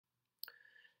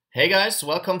Hey guys,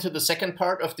 welcome to the second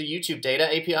part of the YouTube Data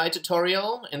API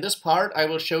tutorial. In this part I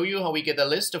will show you how we get a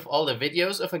list of all the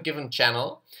videos of a given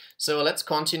channel. So let's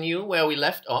continue where we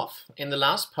left off. In the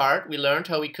last part we learned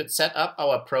how we could set up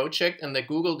our project in the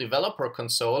Google Developer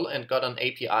Console and got an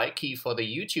API key for the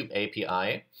YouTube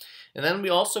API. And then we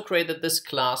also created this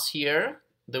class here,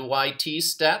 the YT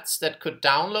stats, that could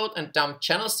download and dump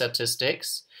channel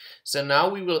statistics. So now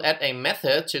we will add a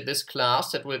method to this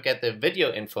class that will get the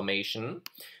video information.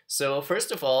 So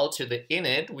first of all, to the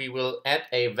init, we will add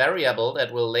a variable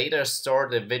that will later store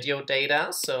the video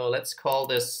data. So let's call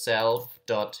this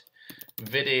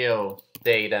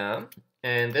self.videodata.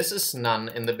 And this is none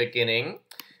in the beginning.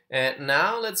 And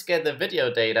now let's get the video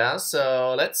data.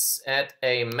 So let's add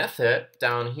a method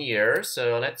down here.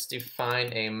 So let's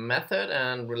define a method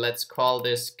and let's call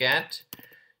this get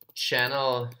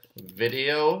channel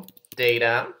video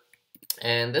data.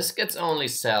 And this gets only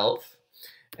self.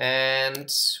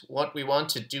 And what we want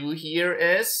to do here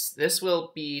is, this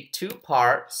will be two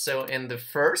parts. So in the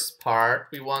first part,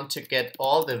 we want to get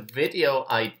all the video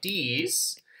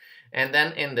IDs. And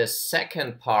then in the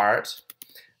second part,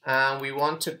 we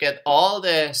want to get all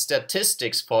the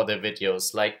statistics for the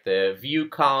videos, like the view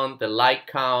count, the like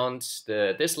count,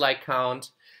 the dislike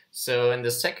count. So in the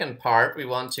second part, we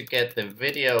want to get the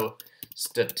video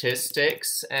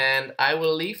statistics, and I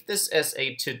will leave this as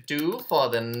a to-do for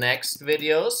the next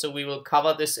video, so we will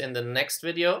cover this in the next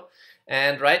video.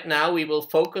 And right now we will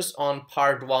focus on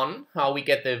part 1, how we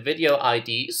get the video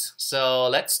IDs. So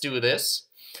let's do this.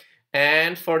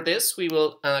 And for this we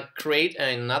will create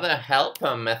another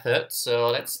helper method. So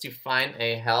let's define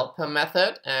a helper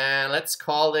method and let's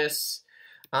call this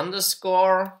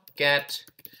underscore get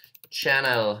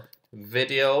channel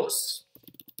videos.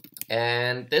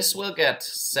 And this will get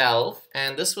self,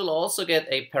 and this will also get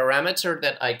a parameter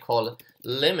that I call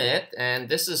limit, and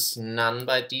this is none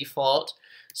by default.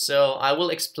 So I will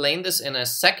explain this in a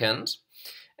second.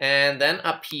 And then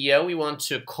up here we want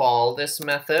to call this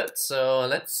method. So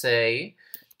let's say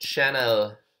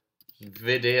channel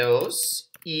videos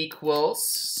equals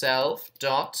self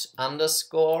dot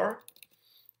underscore.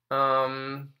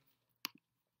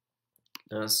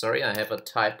 Sorry, I have a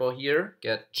typo here.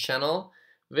 Get channel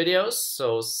videos,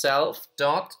 so self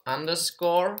dot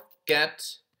underscore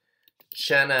get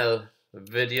channel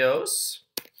videos,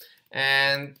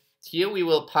 and here we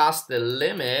will pass the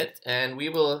limit, and we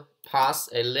will pass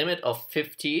a limit of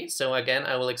 50. So again,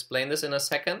 I will explain this in a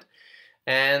second.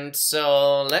 And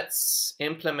so let's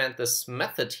implement this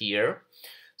method here.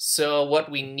 So what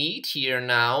we need here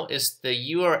now is the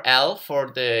URL for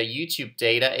the YouTube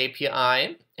Data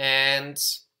API, and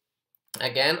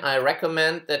again, I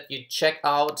recommend that you check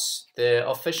out the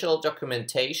official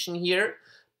documentation here,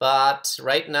 but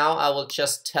right now I will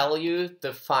just tell you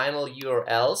the final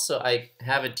URL. So I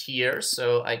have it here,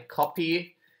 so I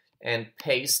copy and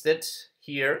paste it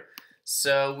here.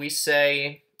 So we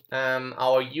say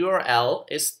our URL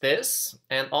is this,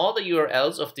 and all the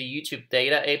URLs of the YouTube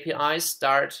Data API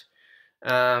start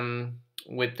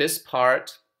with this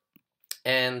part.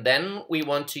 And then we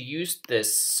want to use the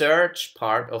search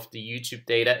part of the YouTube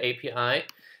Data API.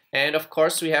 And of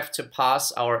course we have to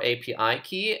pass our API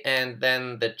key and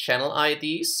then the channel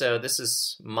ID. So this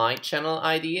is my channel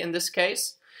ID in this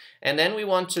case. And then we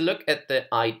want to look at the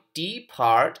ID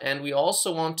part, and we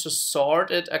also want to sort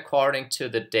it according to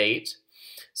the date.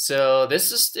 So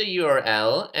this is the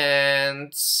URL,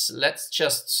 and let's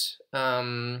just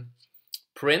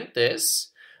print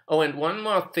this. Oh, and one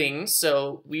more thing.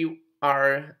 So we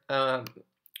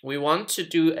want to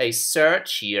do a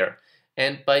search here,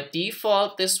 and by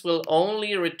default this will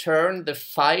only return the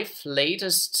 5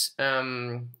 latest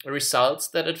results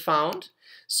that it found.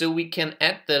 So we can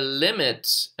add the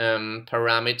limit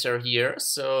parameter here.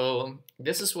 So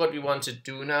this is what we want to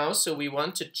do now. So we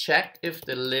want to check if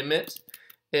the limit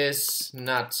is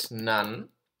not none.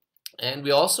 And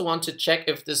we also want to check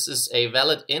if this is a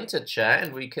valid integer,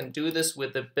 and we can do this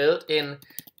with the built-in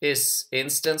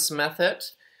isInstance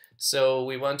method. So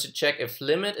we want to check if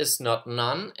limit is not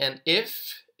none, and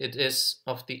if it is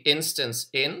of the instance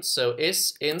int, so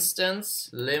isInstance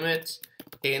limit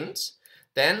int,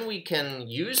 then we can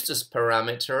use this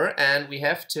parameter, and we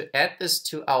have to add this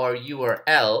to our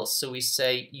URL. So we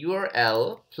say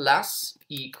URL plus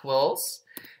equals,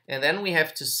 and then we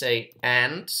have to say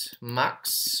and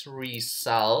max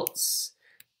results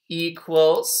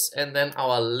equals, and then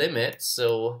our limit.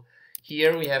 So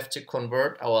here we have to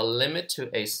convert our limit to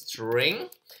a string,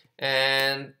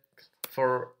 and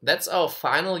that's our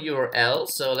final URL.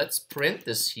 So let's print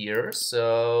this here.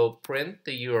 So print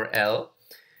the URL,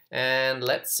 and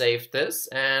let's save this,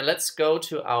 and let's go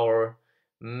to our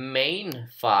main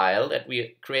file that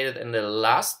we created in the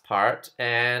last part,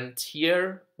 and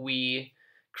here we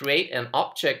create an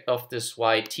object of this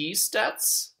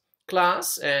ytstats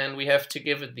class, and we have to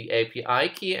give it the API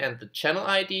key and the channel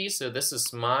ID. So this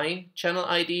is my channel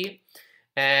ID,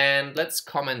 and let's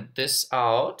comment this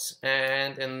out,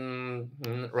 and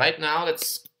right now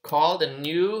let's call the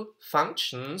new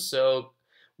function, so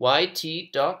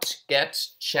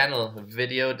yt.getChannel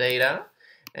video data,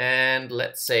 and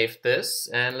let's save this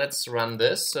and let's run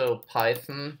this. So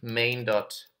python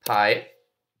main.py,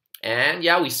 and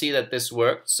yeah, we see that this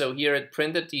worked. So here it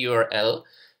printed the URL.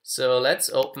 So let's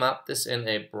open up this in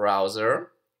a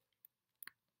browser.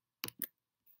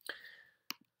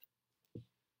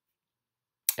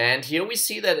 And here we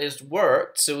see that it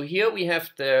worked. So here we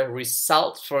have the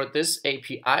result for this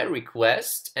API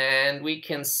request, and we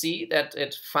can see that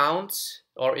it found,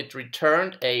 or it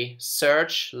returned, a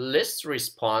search list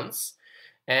response,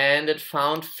 and it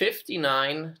found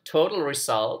 59 total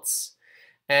results.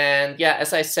 And yeah,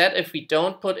 as I said, if we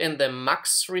don't put in the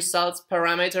max results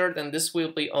parameter, then this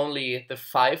will be only the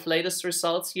 5 latest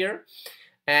results here.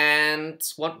 And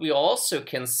what we also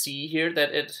can see here,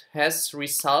 that it has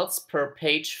results per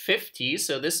page 50.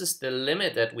 So this is the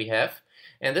limit that we have.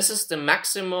 And this is the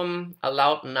maximum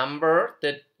allowed number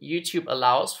that YouTube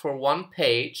allows for one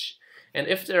page. And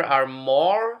if there are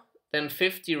more than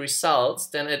 50 results,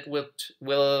 then it will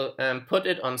put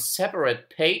it on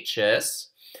separate pages.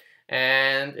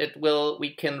 And we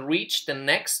can reach the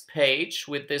next page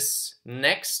with this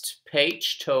next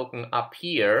page token up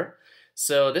here.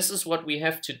 So this is what we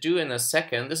have to do in a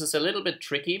second. This is a little bit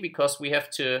tricky because we have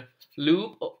to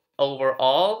loop over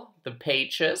all the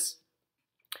pages.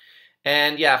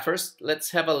 And yeah, first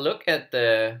let's have a look at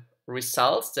the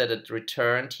results that it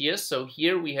returned here. So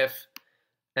here we have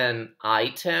an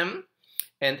item,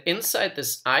 and inside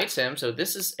this item, so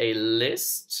this is a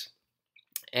list,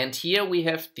 and here we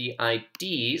have the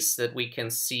IDs that we can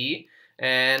see.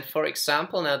 And for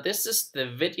example, now this is the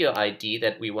video ID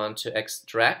that we want to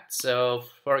extract. So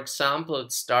for example,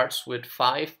 it starts with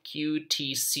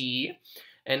 5QTC.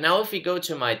 And now if we go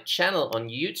to my channel on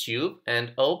YouTube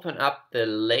and open up the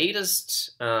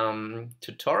latest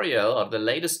tutorial, or the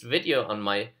latest video on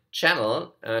my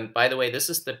channel, and by the way, this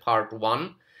is the part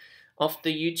 1 of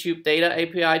the YouTube Data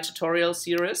API tutorial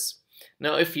series.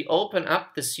 Now if we open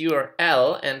up this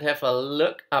URL and have a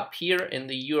look up here in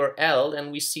the URL,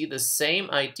 then we see the same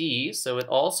ID. So it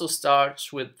also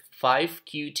starts with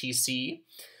 5QTC.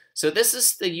 So this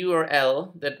is the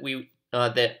URL that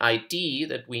the ID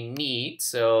that we need.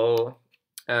 So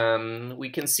we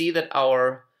can see that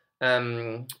our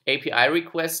API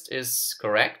request is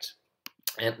correct.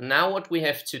 And now what we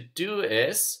have to do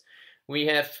is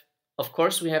of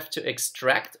course, we have to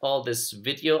extract all this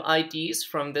video IDs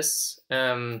from this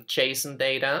JSON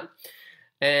data,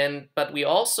 but we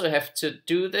also have to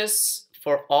do this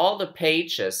for all the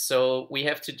pages. So we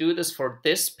have to do this for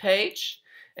this page,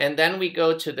 and then we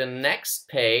go to the next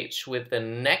page with the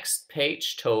next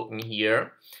page token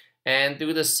here and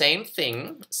do the same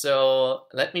thing. So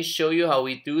let me show you how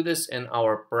we do this in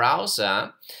our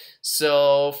browser.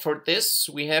 So for this,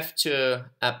 we have to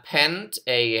append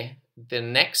the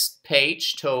next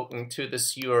page token to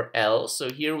this URL. So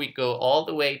here we go all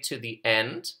the way to the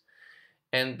end,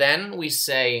 and then we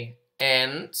say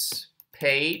end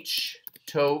page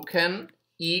token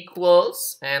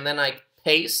equals, and then I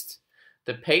paste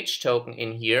the page token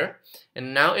in here.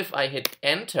 And now if I hit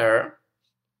enter,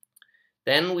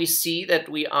 then we see that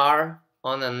we are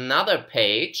on another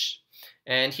page,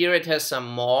 and here it has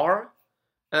some more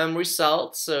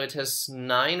results. So it has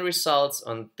 9 results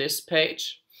on this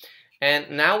page.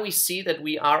 And now we see that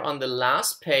we are on the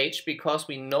last page because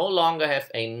we no longer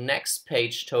have a next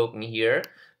page token here,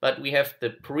 but we have the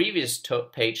previous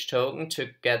page token to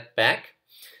get back.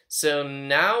 So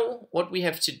now what we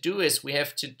have to do is we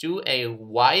have to do a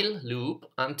while loop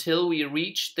until we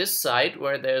reach this side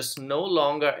where there's no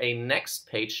longer a next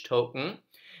page token.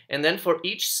 And then for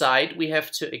each side we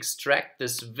have to extract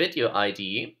this video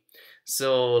ID.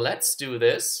 So let's do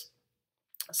this.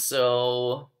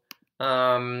 So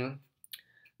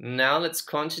now let's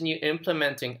continue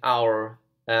implementing our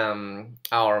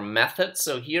method.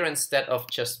 So here, instead of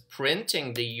just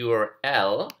printing the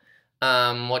URL,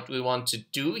 what we want to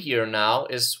do here now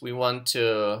is we want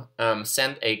to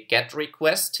send a GET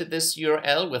request to this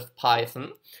URL with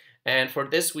Python. And for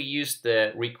this we use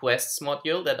the requests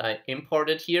module that I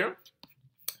imported here.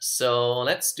 So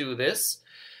let's do this.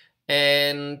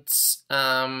 And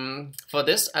for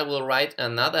this I will write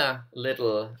another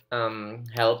little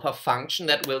helper function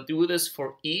that will do this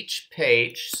for each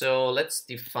page. So let's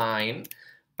define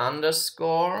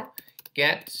underscore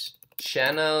get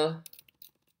channel,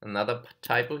 another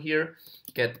typo here,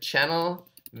 get channel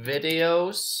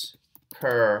videos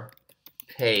per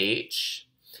page,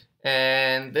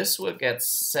 and this will get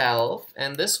self,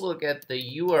 and this will get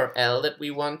the URL that we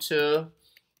want to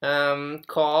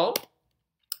call.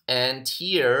 And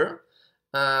here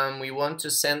we want to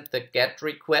send the GET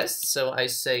request, so I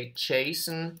say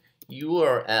JSON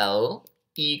URL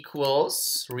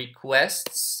equals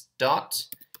requests dot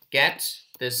get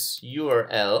this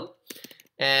URL.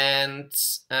 And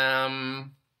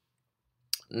now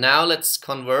let's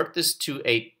convert this to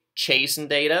a JSON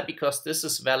data, because this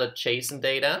is valid JSON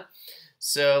data.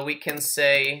 So we can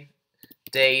say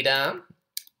data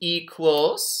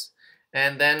equals,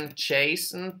 and then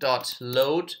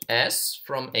JSON.load_s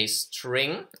from a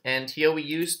string, and here we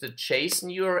use the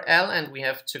JSON URL, and we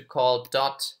have to call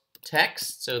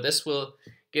 .text, so this will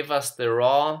give us the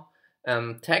raw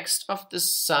text of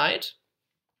this site.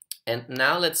 And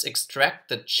now let's extract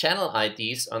the channel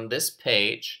IDs on this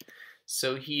page.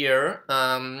 So here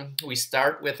we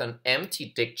start with an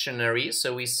empty dictionary,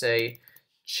 so we say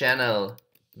channel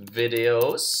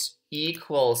videos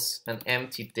equals an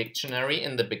empty dictionary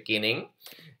in the beginning.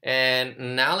 And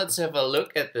now let's have a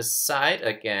look at the site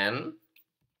again.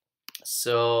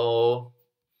 So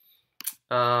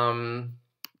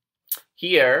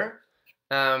here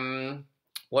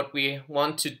what we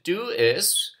want to do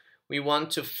is we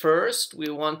want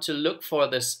to look for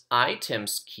this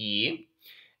items key,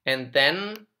 and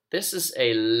then this is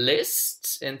a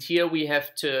list, and here we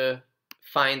have to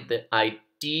find the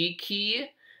ID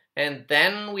key, and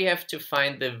then we have to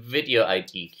find the video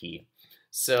ID key.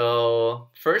 So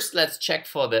first let's check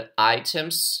for the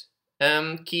items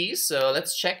key. So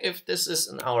let's check if this is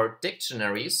in our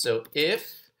dictionary. So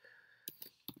if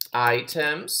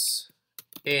items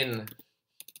in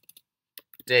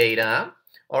data,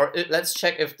 or let's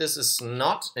check if this is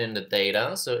not in the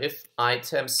data. So if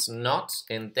items not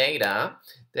in data,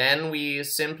 then we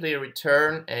simply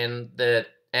return in the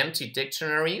empty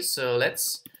dictionary. So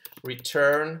let's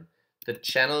return the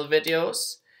channel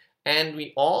videos, and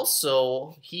we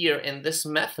also here in this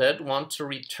method want to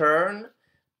return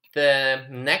the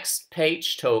next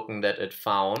page token that it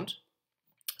found.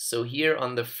 So here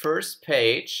on the first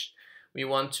page we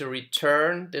want to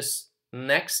return this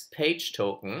next page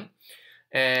token,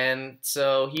 and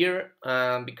so here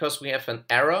because we have an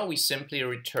error, we simply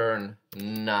return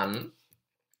none.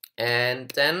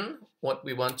 And then what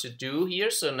we want to do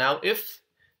here, so now if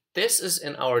this is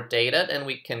in our data, then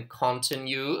we can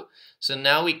continue. So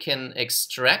now we can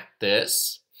extract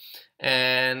this,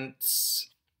 and so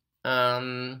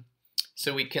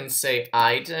we can say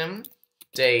item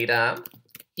data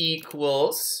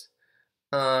equals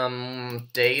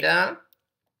data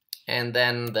and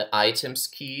then the items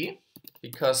key,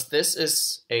 because this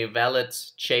is a valid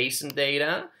JSON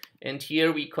data, and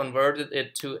here we converted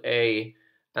it to a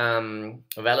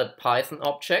valid Python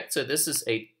object. So this is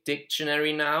a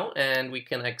dictionary now, and we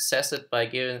can access it by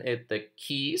giving it the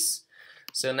keys.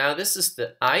 So now this is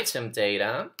the item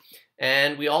data,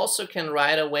 and we also can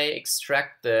right away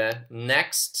extract the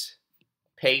next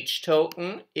page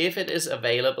token if it is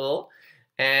available,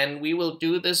 and we will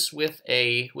do this with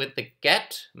the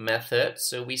get method.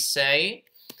 So we say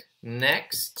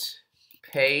next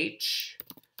page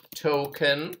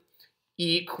token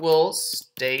equals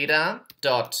data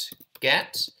dot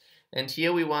get, and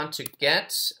here we want to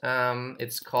get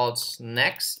it's called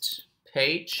next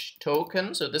page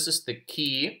token, so this is the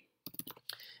key,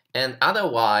 and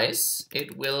otherwise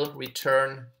it will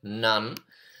return none.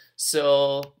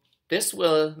 So this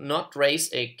will not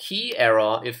raise a key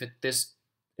error if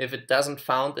it doesn't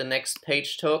found the next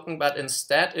page token, but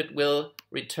instead it will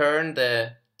return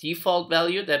the default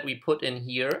value that we put in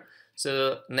here.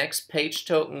 So next page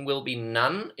token will be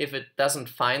none if it doesn't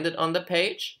find it on the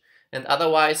page, and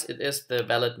otherwise it is the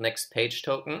valid next page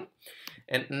token.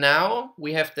 And now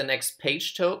we have the next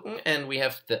page token and we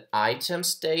have the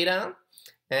items data.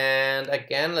 And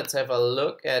again, let's have a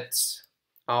look at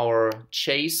our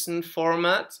JSON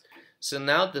format. So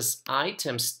now this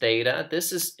items data,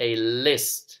 this is a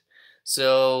list.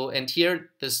 So, and here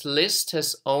this list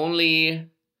has only,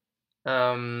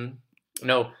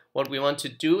 what we want to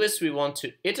do is we want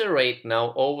to iterate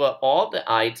now over all the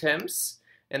items,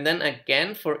 and then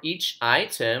again for each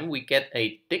item we get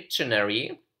a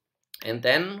dictionary, and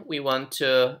then we want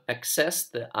to access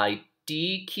the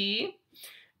ID key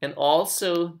and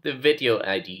also the video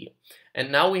ID.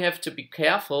 And now we have to be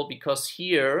careful because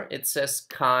here it says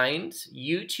kind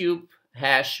YouTube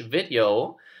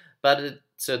 #video, but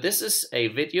so this is a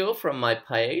video from my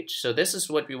page, so this is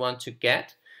what we want to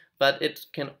get. but it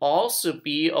can also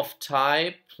be of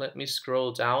type, let me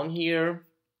scroll down here.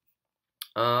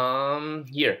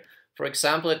 Here, for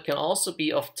example, it can also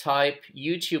be of type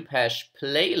YouTube hash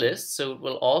playlist, so it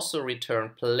will also return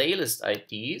playlist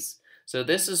IDs. So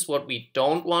this is what we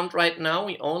don't want right now.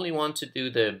 We only want to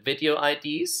do the video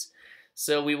IDs.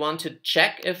 So we want to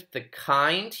check if the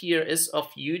kind here is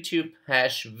of YouTube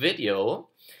hash video.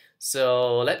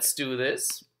 So let's do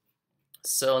this.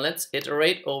 So let's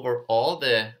iterate over all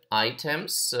the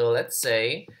items. So let's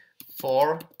say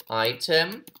for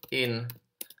item in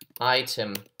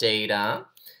item data.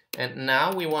 And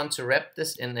now we want to wrap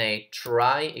this in a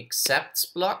try excepts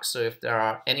block. So if there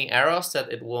are any errors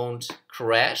that it won't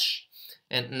crash.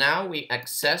 And now we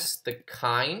access the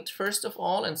kind first of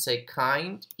all and say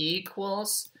kind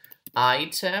equals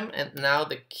item and now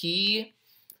the key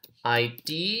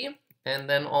ID and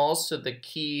then also the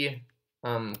key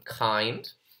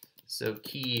kind. So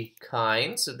key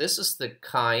kind. So this is the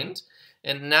kind.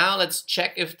 And now let's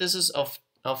check if this is of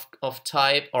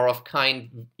type or of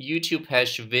kind YouTube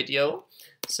hash video.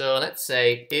 So let's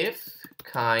say if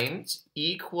kind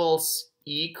equals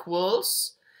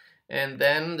and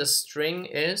then the string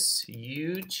is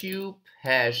YouTube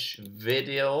hash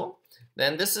video,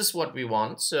 then this is what we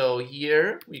want. So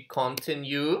here we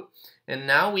continue and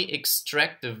now we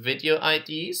extract the video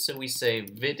ID. So we say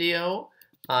video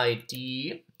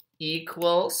ID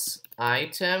equals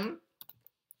item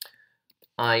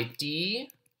ID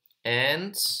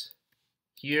and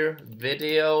here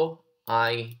video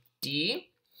ID.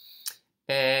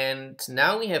 And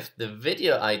now we have the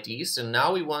video ID, so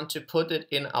now we want to put it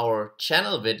in our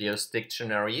channel videos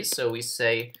dictionary. So we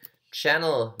say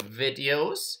channel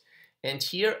videos, and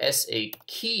here as a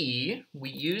key we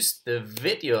use the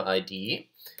video ID,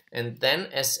 and then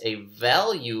as a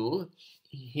value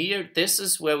here, this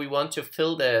is where we want to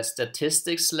fill the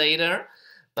statistics later.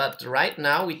 But right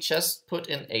now we just put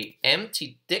in a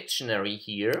empty dictionary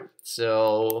here.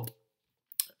 So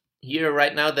here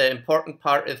right now the important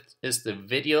part is the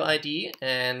video ID,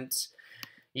 and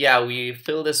yeah, we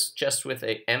fill this just with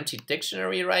an empty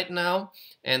dictionary right now,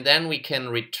 and then we can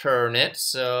return it.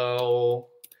 So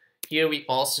here we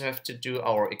also have to do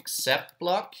our except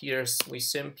block. Here we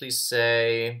simply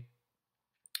say,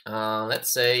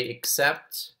 let's say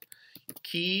except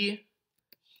key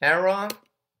error,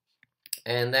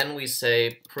 and then we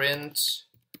say print,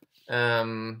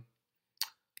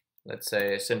 let's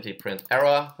say simply print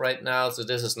error right now. So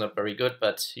this is not very good,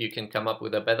 but you can come up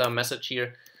with a better message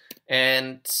here.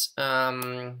 And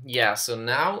yeah, so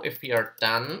now if we are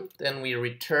done, then we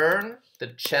return the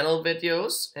channel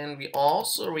videos and we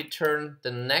also return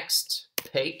the next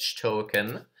page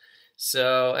token.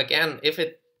 So again, if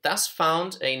it does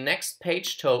found a next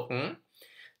page token,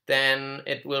 then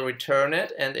it will return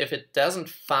it. And if it doesn't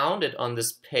found it on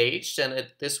this page, then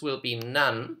this will be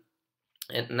none.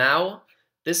 And now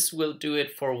this will do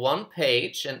it for one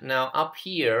page. And now up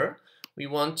here, we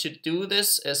want to do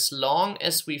this as long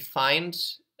as we find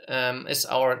as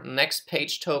our next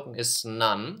page token is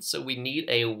none. So we need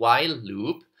a while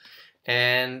loop.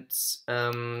 And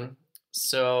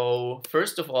so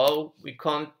first of all,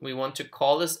 we want to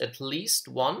call this at least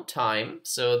one time.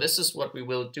 So this is what we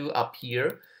will do up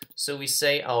here. So we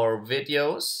say our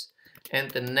videos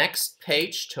and the next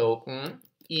page token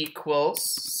equals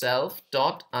self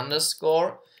dot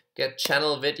underscore get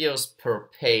channel videos per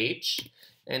page.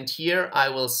 And here I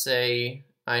will say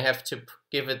I have to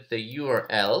give it the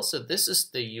URL. So this is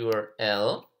the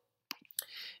URL.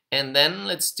 And then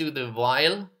let's do the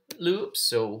while loop.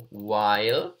 So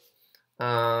while.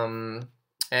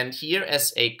 And here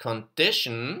as a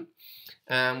condition,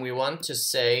 we want to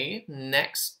say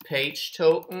next page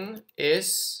token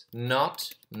is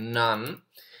not none.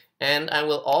 And I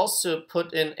will also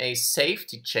put in a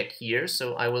safety check here.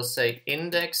 So I will say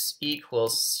index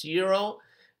equals 0.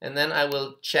 And then I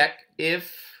will check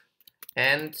if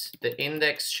and the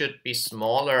index should be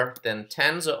smaller than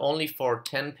 10. So only for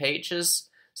 10 pages.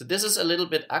 So this is a little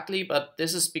bit ugly, but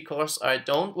this is because I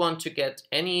don't want to get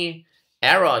any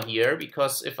error here.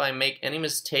 Because if I make any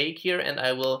mistake here and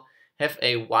I will have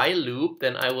a while loop,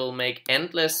 then I will make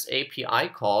endless API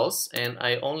calls. And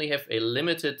I only have a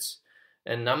limited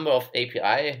number of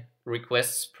API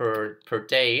requests per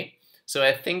day. So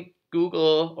I think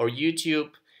Google or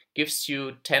YouTube gives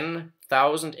you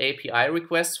 10,000 API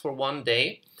requests for one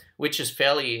day, which is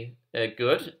fairly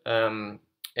good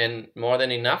and more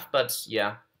than enough. But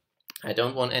yeah, I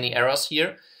don't want any errors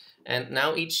here. And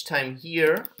now each time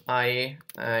here, I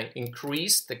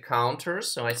increase the counter.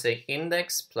 So I say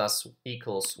index plus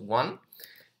equals 1.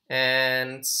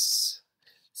 And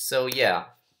so yeah.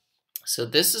 So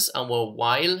this is our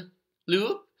while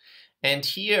loop. And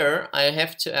here I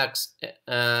have to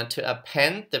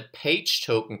append the page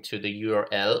token to the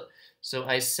URL. So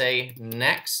I say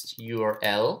next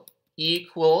URL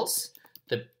equals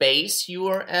the base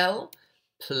URL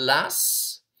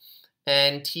plus,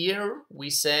 and here we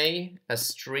say a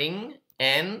string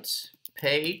and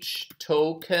page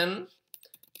token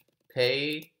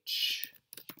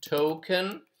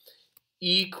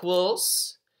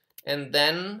equals, and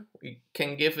then we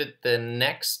can give it the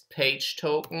next page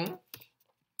token.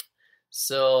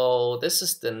 So this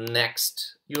is the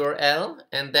next URL,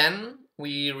 and then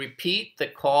we repeat the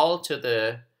call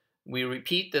to we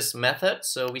repeat this method.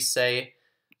 So we say,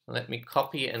 let me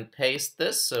copy and paste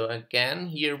this. So again,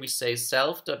 here we say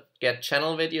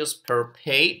self.getChannelVideos per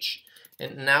page,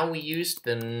 and now we use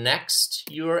the next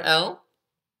URL.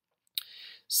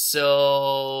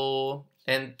 So,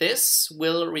 and this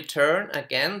will return,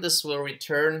 again, this will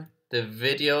return the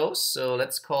videos. So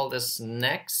let's call this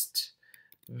next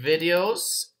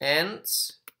videos and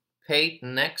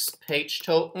next page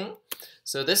token.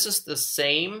 So this is the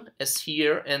same as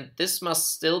here, and this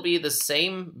must still be the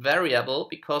same variable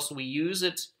because we use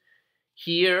it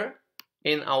here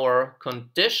in our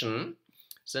condition.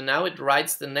 So now it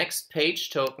writes the next page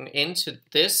token into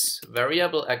this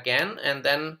variable again, and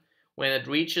then when it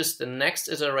reaches the next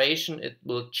iteration, it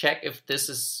will check if this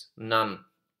is none.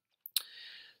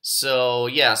 So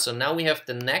yeah, so now we have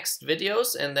the next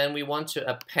videos, and then we want to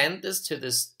append this to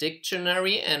this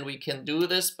dictionary, and we can do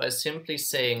this by simply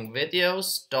saying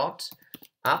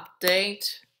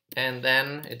videos.update, and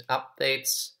then it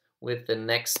updates with the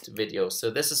next video.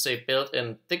 So this is a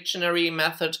built-in dictionary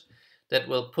method that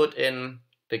will put in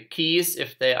the keys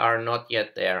if they are not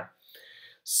yet there.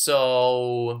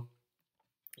 So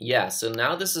yeah, so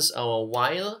now this is our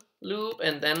while loop,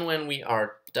 and then when we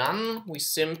are done, we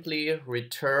simply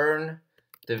return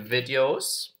the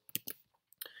videos.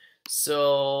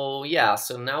 So yeah,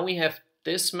 so now we have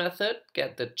this method,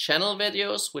 get the channel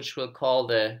videos, which we'll call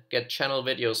the get channel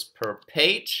videos per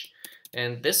page,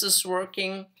 and this is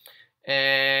working.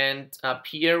 And up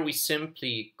here we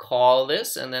simply call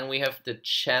this, and then we have the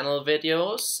channel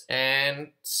videos,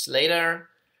 and later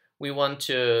we want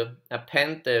to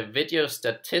append the video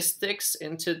statistics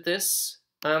into this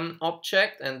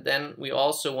object, and then we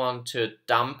also want to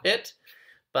dump it.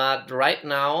 But right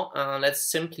now let's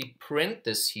simply print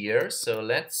this here. So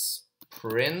let's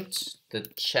print the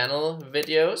channel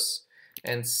videos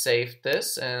and save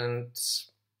this and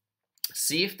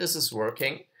see if this is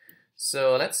working.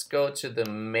 So let's go to the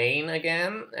main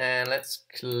again, and let's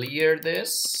clear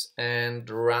this and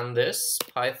run this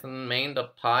python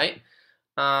main.py.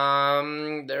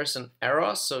 There's an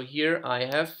error, so here I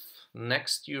have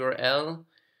next URL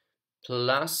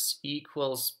plus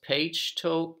equals page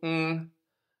token.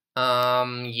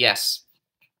 Yes,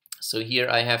 so here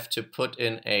I have to put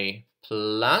in a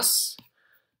plus,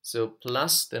 so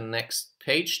plus the next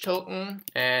page token,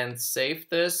 and save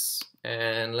this,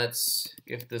 and let's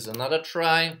give this another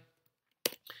try.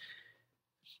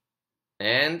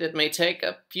 And it may take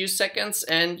a few seconds,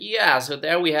 and yeah, so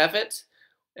there we have it.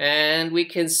 And we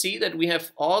can see that we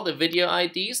have all the video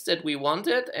IDs that we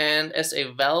wanted, and as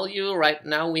a value right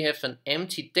now we have an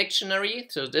empty dictionary.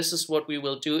 So this is what we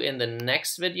will do in the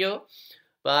next video.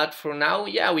 But for now,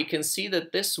 yeah, we can see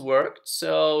that this worked.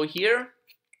 So here,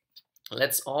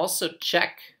 let's also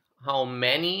check how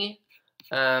many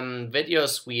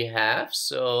videos we have.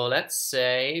 So let's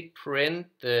say print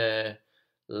the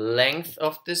length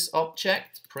of this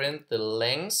object, print the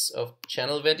length of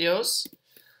channel videos.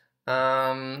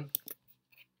 And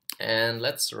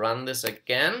let's run this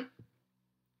again.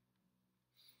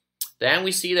 Then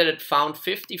we see that it found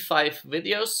 55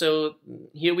 videos. So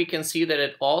here we can see that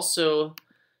it also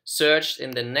searched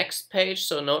in the next page.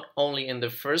 So not only in the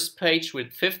first page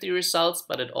with 50 results,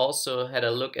 but it also had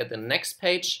a look at the next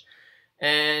page.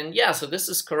 And yeah, so this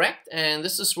is correct and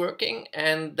this is working.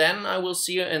 And then I will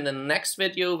see you in the next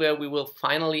video where we will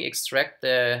finally extract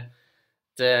the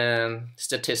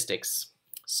statistics.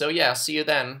 So yeah, see you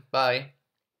then. Bye.